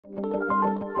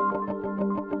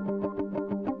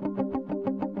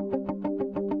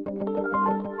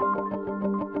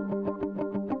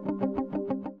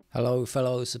Hello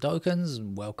fellow Sudokans,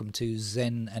 and welcome to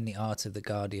Zen and the Art of the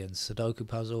Guardian Sudoku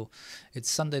puzzle. It's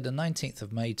Sunday the 19th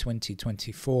of May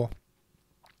 2024.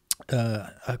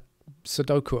 A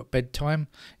Sudoku at bedtime,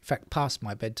 in fact past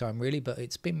my bedtime really, but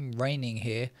it's been raining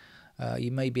here.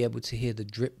 You may be able to hear the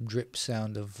drip drip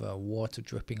sound of water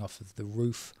dripping off of the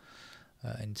roof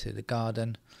into the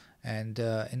garden, and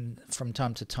from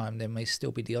time to time there may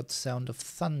still be the odd sound of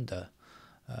thunder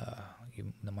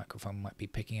the microphone might be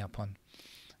picking up on.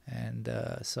 And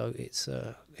so it's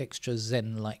extra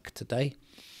zen-like today.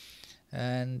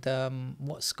 And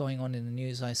what's going on in the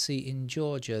news? I see in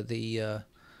Georgia the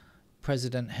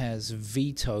president has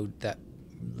vetoed that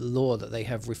law that they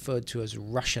have referred to as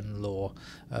Russian law,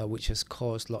 which has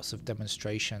caused lots of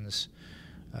demonstrations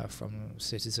from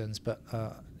citizens. But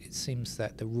it seems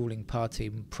that the ruling party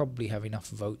probably have enough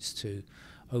votes to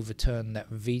overturn that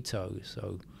veto.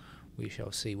 So we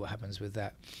shall see what happens with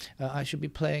that. I should be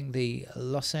playing the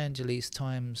Los Angeles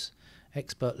Times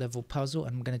expert level puzzle,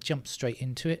 and I'm going to jump straight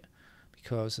into it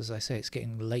because, as I say, it's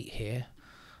getting late here.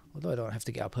 Although I don't have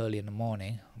to get up early in the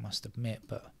morning, I must admit,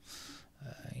 but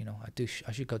you know,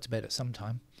 I should go to bed at some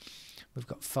time. We've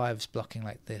got fives blocking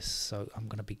like this, so I'm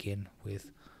going to begin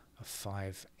with a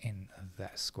 5 in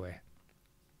that square.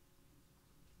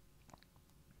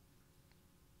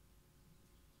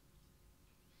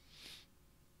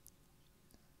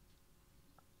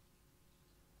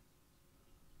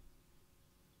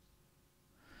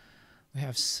 We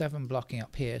have 7 blocking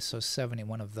up here, so 7 in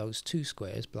one of those 2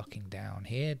 squares, blocking down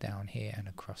here, and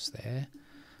across there.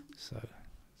 So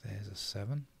there's a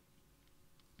 7.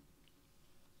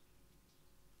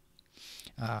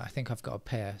 I think I've got a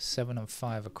pair, 7 and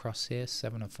 5 across here,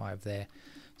 7 and 5 there.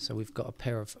 So we've got a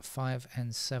pair of 5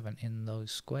 and 7 in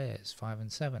those squares, 5 and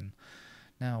 7.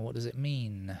 Now what does it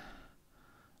mean?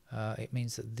 It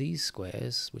means that these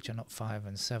squares, which are not 5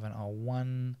 and 7, are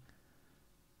 1,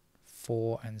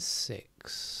 4 and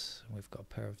 6. We've got a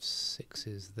pair of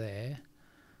 6s there.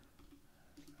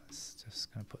 That's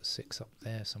just going to put 6 up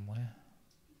there somewhere.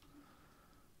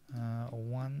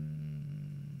 1,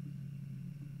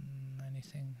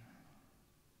 anything?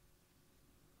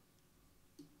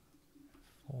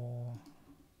 4.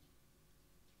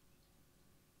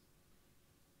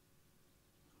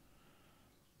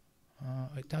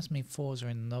 It does mean 4s are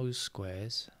in those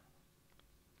squares.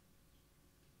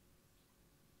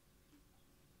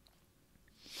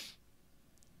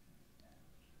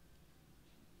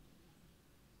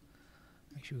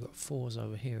 Actually, we've got 4s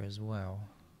over here as well.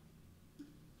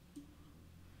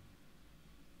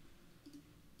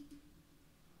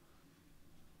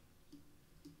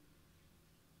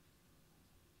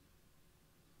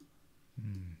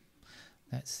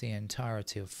 That's the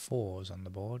entirety of 4s on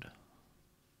the board.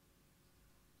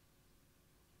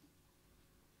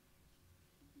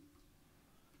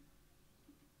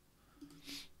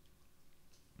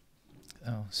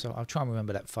 Oh, so I'll try and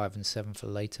remember that 5 and 7 for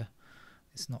later.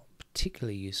 It's not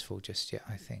particularly useful just yet,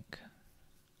 I think.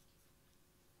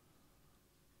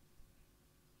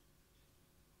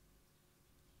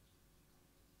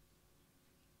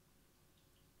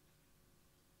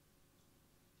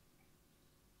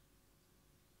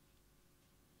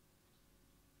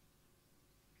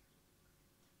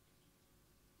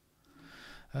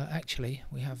 Actually,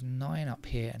 we have 9 up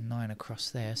here and 9 across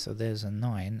there, so there's a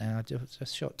 9. And I just a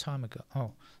short time ago.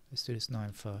 Oh, let's do this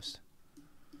 9 first.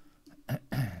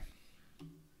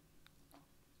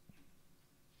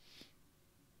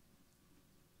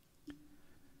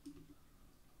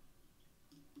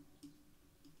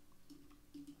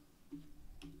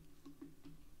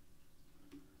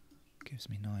 Gives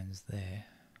me 9s there.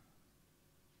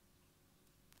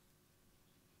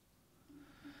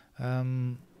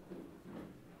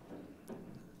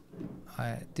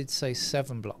 I did say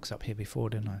 7 blocks up here before,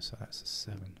 didn't I? So that's a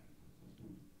 7.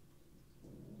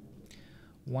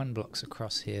 1 blocks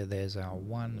across here, there's our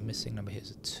 1. The missing number here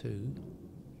is a 2.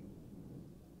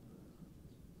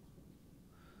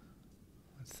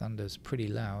 Thunder's pretty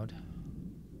loud.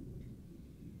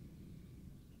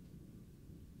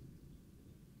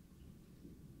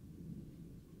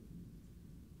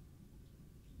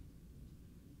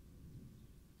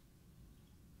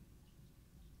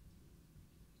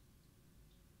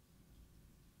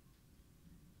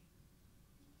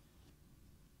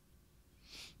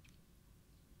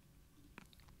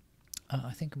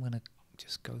 I think I'm going to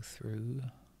just go through.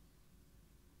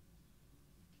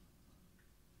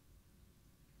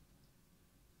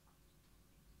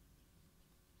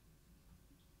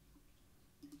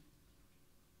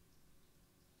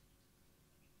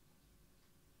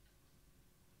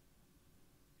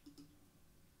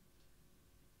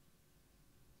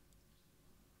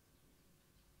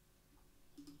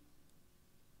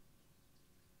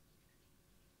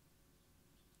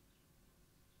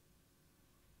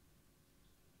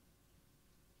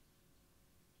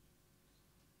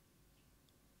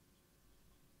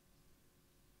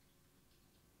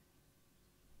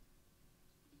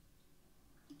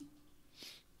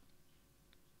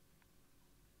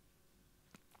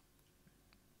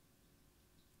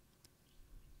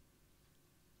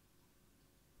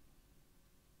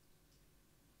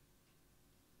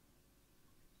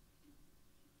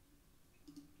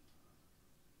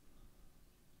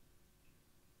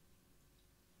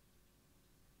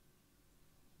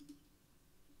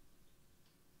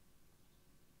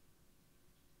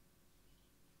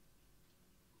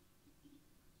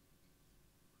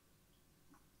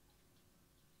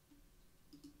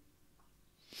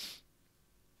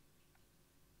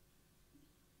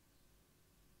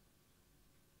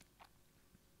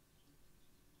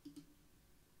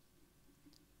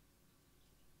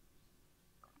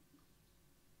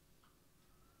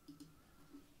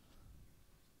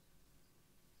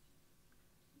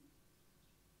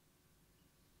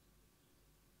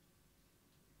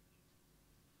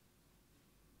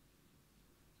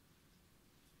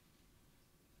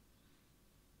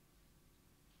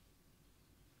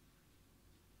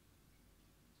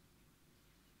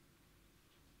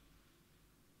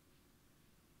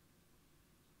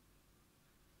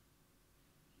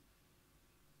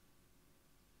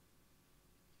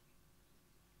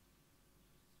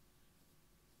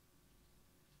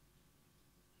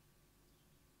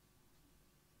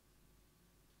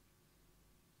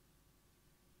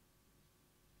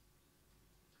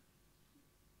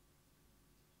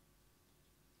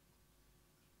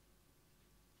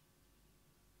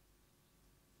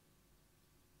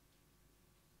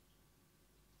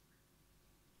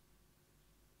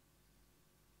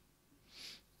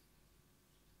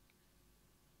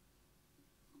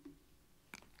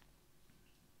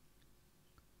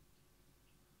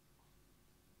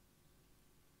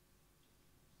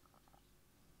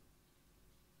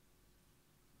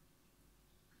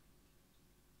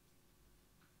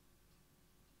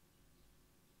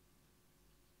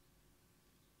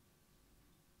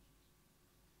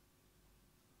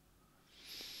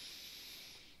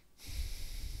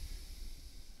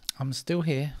 I'm still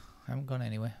here. I haven't gone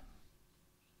anywhere.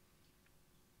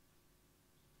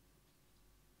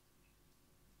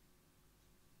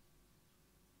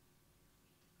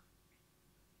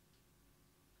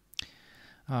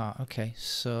 Okay.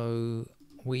 So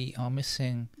we are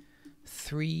missing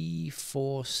 3,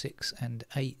 4, 6, and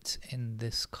 8 in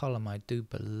this column, I do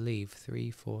believe.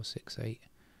 3, 4, 6, 8.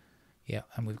 Yeah,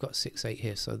 and we've got 6, 8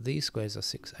 here. So these squares are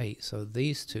 6, 8. So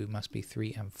these two must be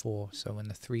 3 and 4. So in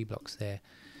the 3 blocks there,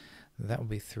 that will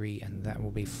be 3 and that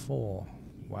will be 4.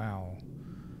 Wow.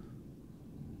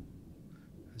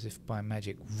 As if by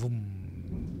magic.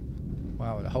 Vroom.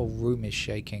 Wow, the whole room is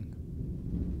shaking.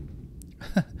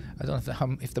 I don't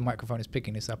know if the microphone is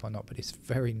picking this up or not, but it's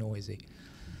very noisy.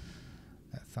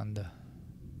 That thunder.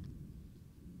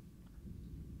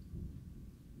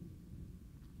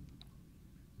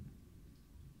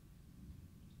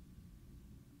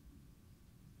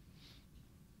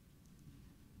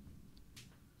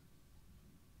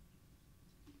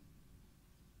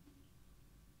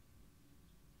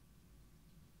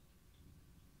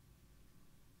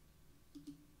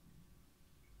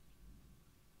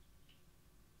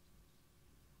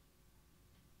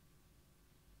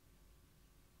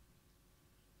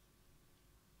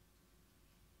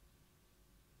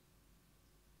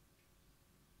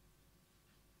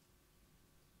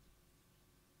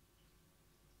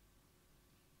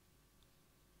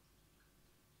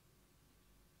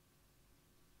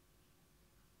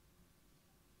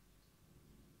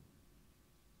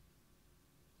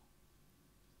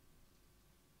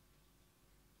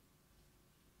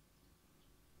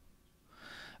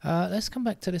 Let's come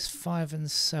back to this 5 and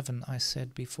 7 I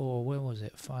said before. Where was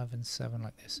it? 5 and 7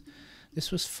 like this.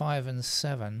 This was 5 and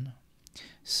 7.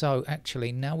 So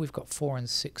actually now we've got 4 and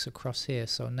 6 across here.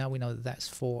 So now we know that that's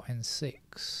 4 and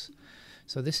 6.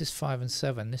 So this is 5 and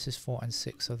 7. This is 4 and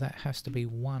 6. So that has to be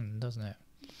 1, doesn't it?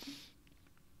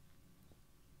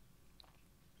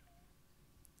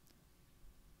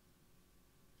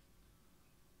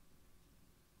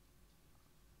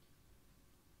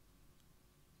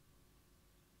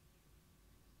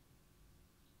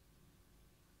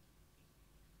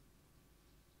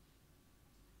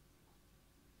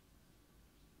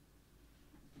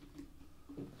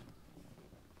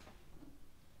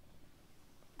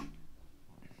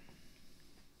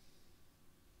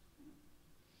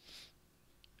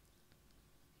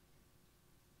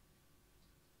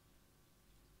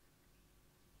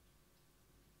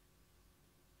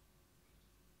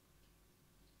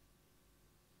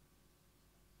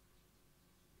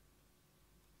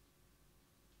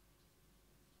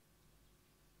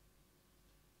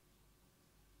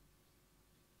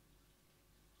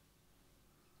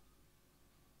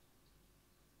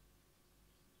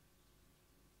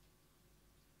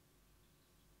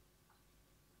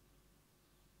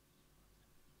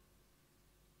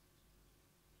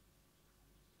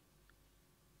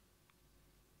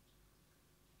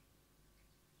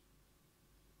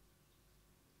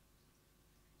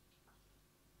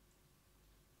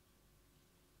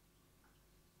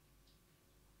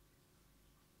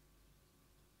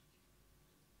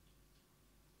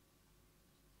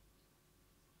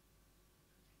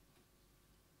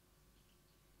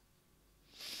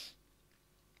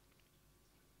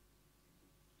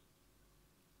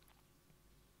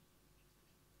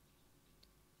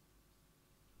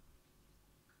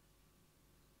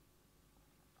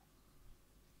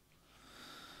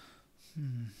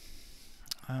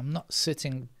 I'm not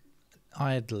sitting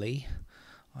idly.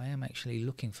 I am actually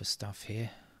looking for stuff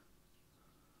here.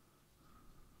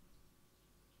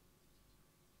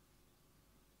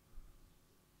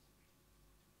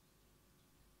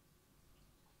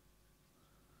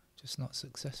 Just not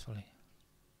successfully.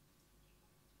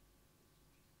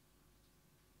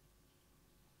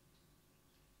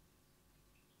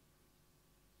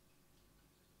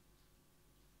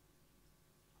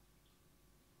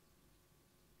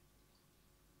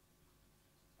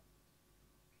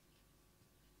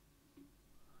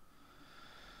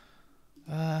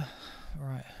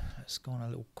 Right, let's go on a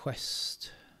little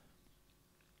quest.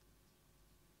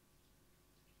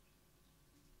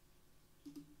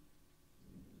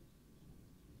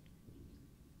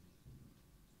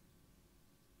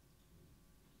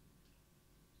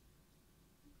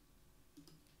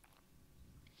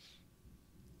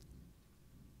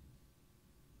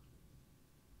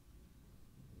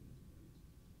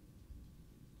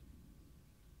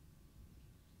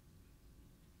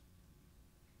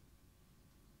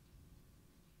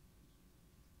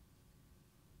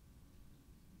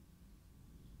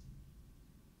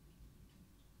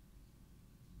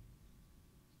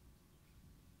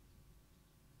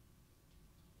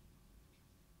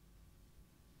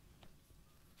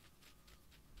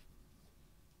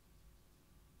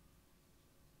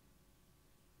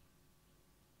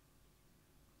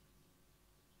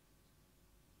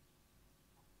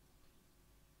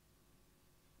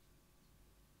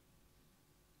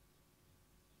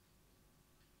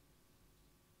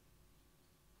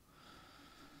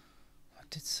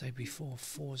 did say before,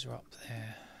 4s are up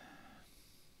there.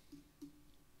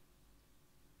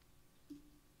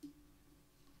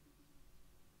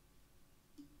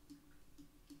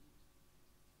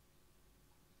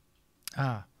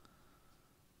 Ah,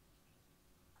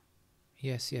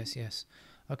 yes, yes, yes.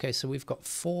 Okay, so we've got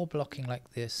 4 blocking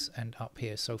like this and up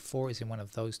here. So 4 is in one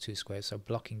of those 2 squares, so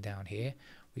blocking down here.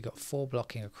 We got 4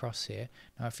 blocking across here.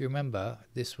 Now if you remember,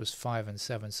 this was 5 and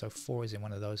 7, so 4 is in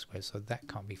one of those squares, so that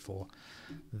can't be 4.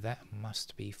 That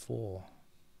must be 4.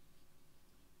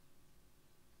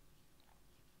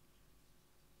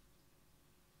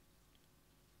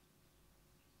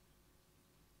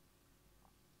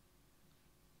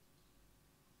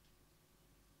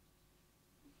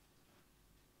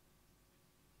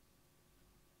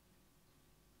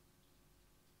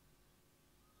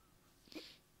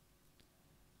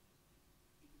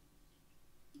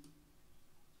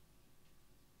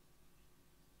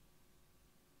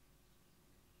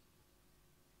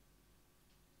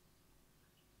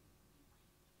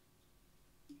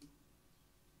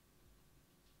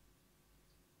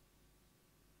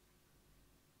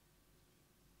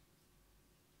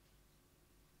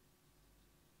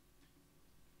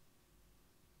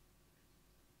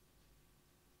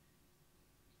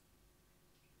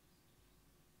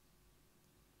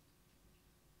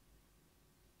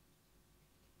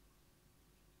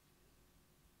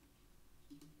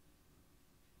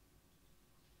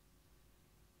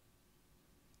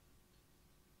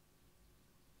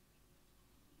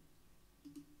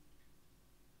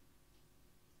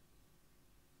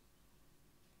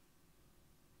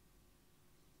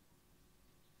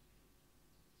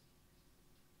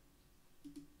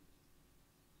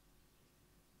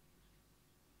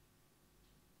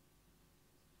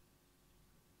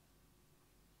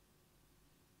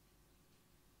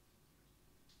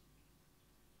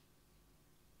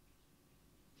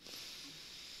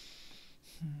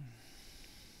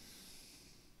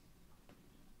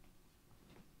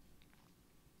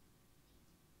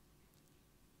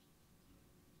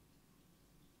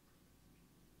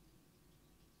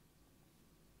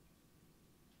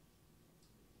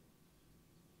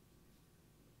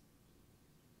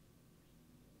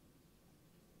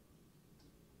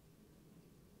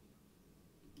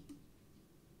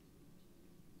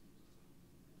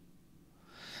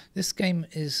 This game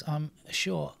is, I'm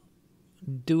sure,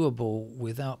 doable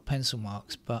without pencil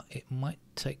marks, but it might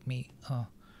take me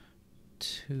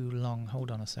too long.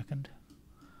 Hold on a second.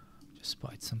 Just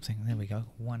spotted something. There we go.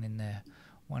 1 in there.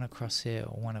 1 across here,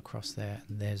 or 1 across there,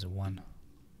 and there's a 1.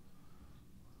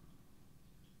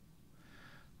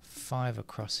 5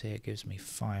 across here gives me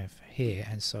 5 here,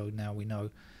 and so now we know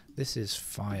this is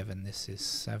 5 and this is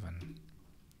 7.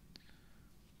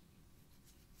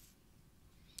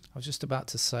 I was just about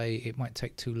to say it might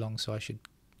take too long, so I should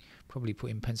probably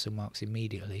put in pencil marks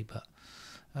immediately,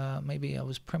 but maybe I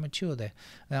was premature there.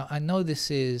 Now I know this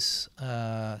is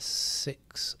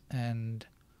 6 and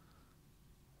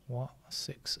what?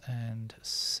 6 and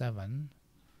 7,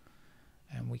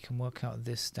 and we can work out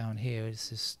this down here.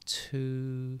 This is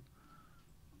 2,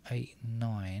 8,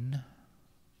 9.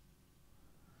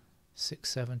 6,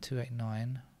 7, 2, 8,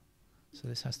 9. So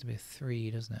this has to be a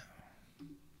 3, doesn't it?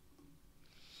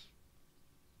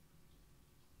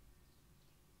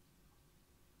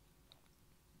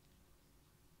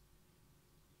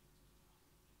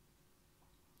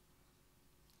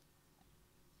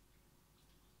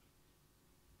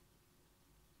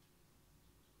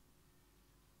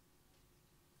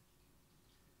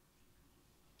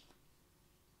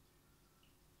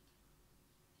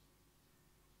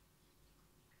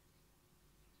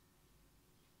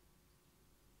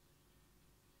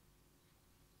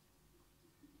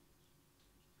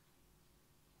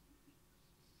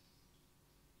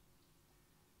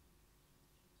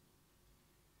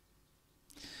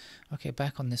 Okay,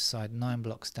 back on this side, 9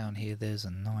 blocks down here, there's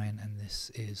a 9, and this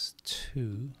is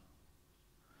 2.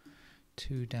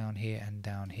 2 down here, and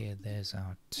down here, there's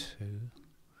our 2.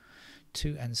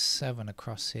 2 and 7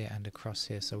 across here and across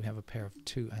here, so we have a pair of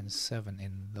 2 and 7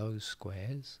 in those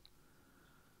squares.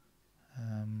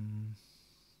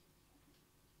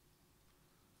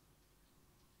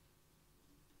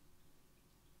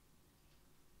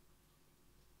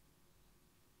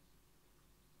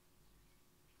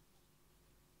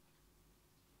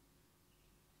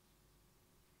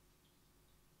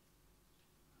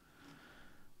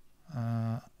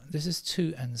 This is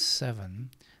 2 and 7.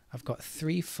 I've got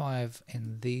 3, 5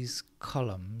 in these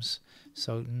columns,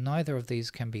 so neither of these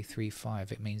can be 3,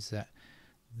 5. It means that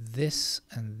this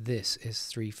and this is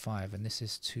 3, 5, and this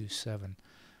is 2, 7.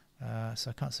 So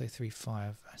I can't say 3,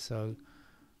 5. So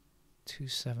 2,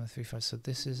 7, 3, 5. So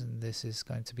this is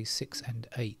going to be 6 and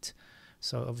 8.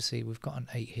 So obviously we've got an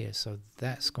 8 here, so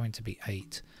that's going to be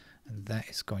 8, and that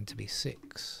is going to be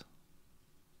 6.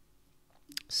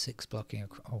 6 blocking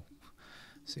across. Oh,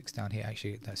 6 down here.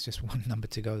 Actually, that's just one number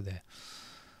to go there.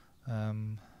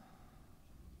 3,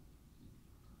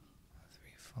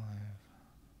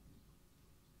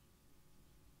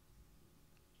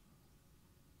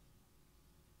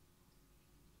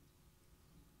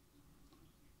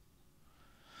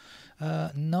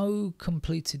 5. No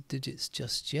completed digits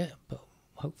just yet, but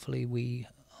hopefully we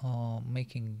are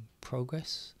making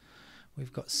progress.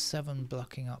 We've got 7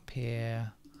 blocking up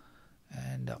here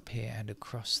and up here and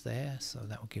across there, so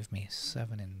that will give me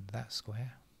 7 in that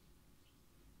square.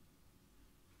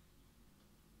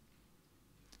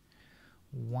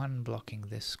 1 blocking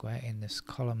this square. In this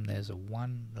column there's a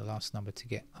 1. The last number to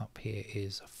get up here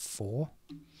is a 4.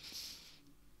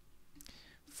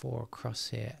 4 across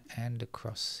here and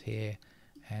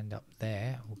up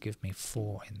there will give me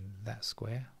 4 in that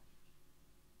square.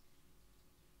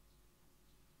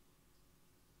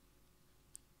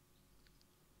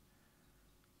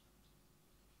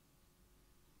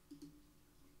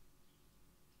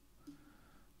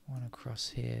 One across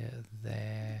here,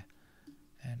 there,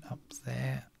 and up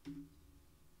there.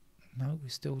 No, we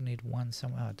still need 1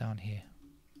 somewhere down here.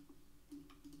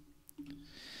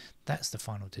 That's the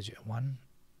final digit, 1.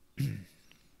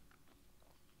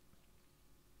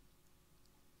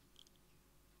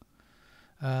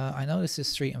 I know this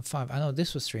is 3 and 5. I know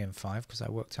this was 3 and 5 because I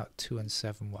worked out 2 and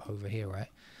 7 were over here, right?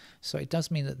 So it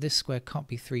does mean that this square can't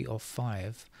be 3 or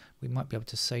 5. We might be able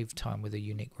to save time with a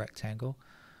unique rectangle.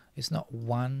 It's not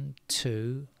 1,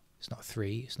 2, it's not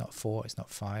 3, it's not 4, it's not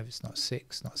 5, it's not 6,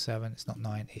 it's not 7, it's not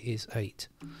 9, it is 8.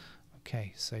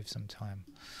 Okay, save some time.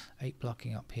 8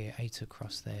 blocking up here, 8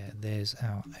 across there. There's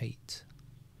our 8.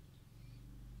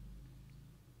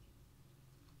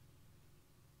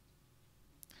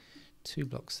 Two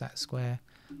blocks that square.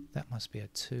 That must be a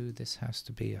 2. This has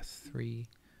to be a 3.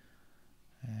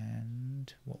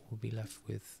 And what will be left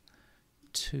with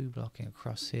 2 blocking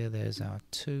across here. There's our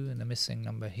 2, and the missing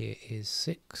number here is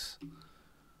 6.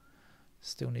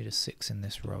 Still need a 6 in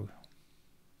this row.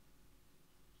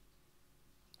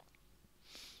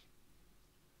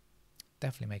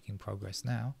 Definitely making progress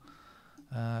now.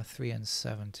 3 and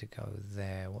 7 to go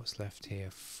there. What's left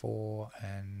here? 4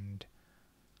 and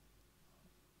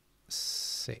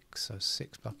 6. So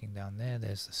 6 blocking down there.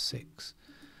 There's the 6.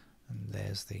 And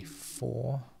there's the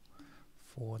 4.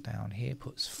 4 down here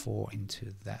puts 4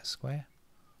 into that square.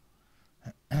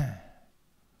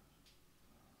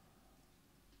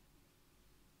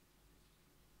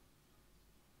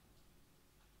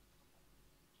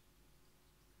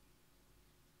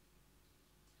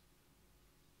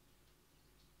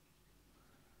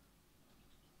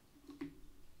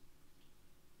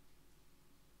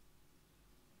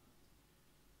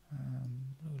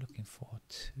 We're looking for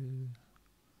 2,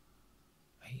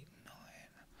 8, 9.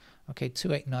 Okay,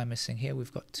 2, 8, 9 missing here.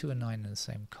 We've got 2 and 9 in the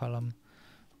same column.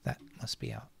 That must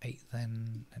be our 8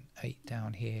 then, and 8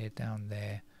 down here, down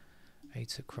there,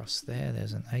 8 across there.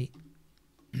 There's an 8.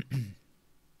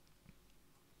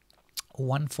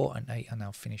 1, 4 and 8 are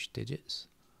now finished digits.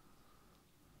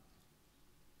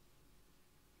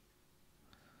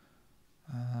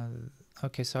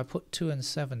 Okay, so I put 2 and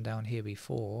 7 down here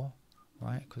before,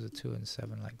 right, because of 2 and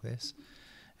 7 like this.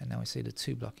 And now we see the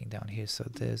 2 blocking down here, so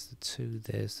there's the 2,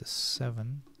 there's the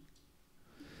 7.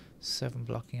 7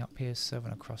 blocking up here,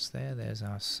 7 across there, there's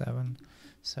our 7.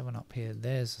 7 up here,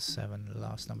 there's the 7. The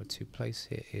last number to place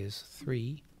here is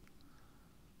 3.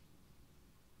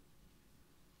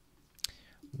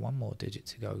 1 more digit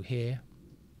to go here.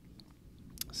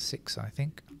 6, I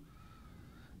think.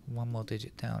 1 more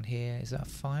digit down here. Is that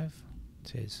 5?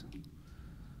 It is.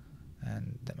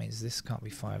 And that means this can't be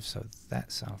 5, so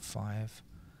that's our 5.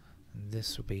 And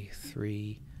this will be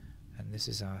 3, and this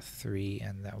is our 3,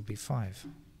 and that will be 5.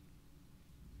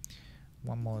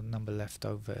 1 more number left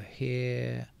over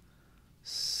here.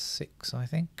 6, I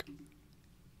think.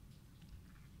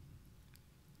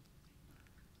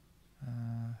 3,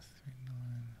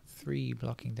 9. 3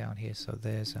 blocking down here, so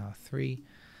there's our 3.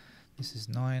 This is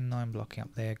 9. 9 blocking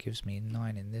up there gives me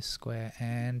 9 in this square,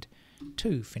 and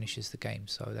 2 finishes the game.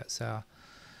 So that's our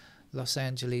Los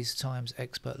Angeles times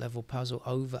expert level puzzle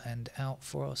over and out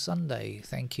for Sunday.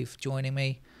 Thank you for joining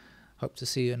me. Hope to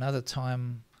see you another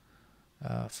time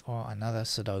for another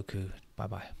Sudoku. Bye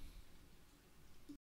bye.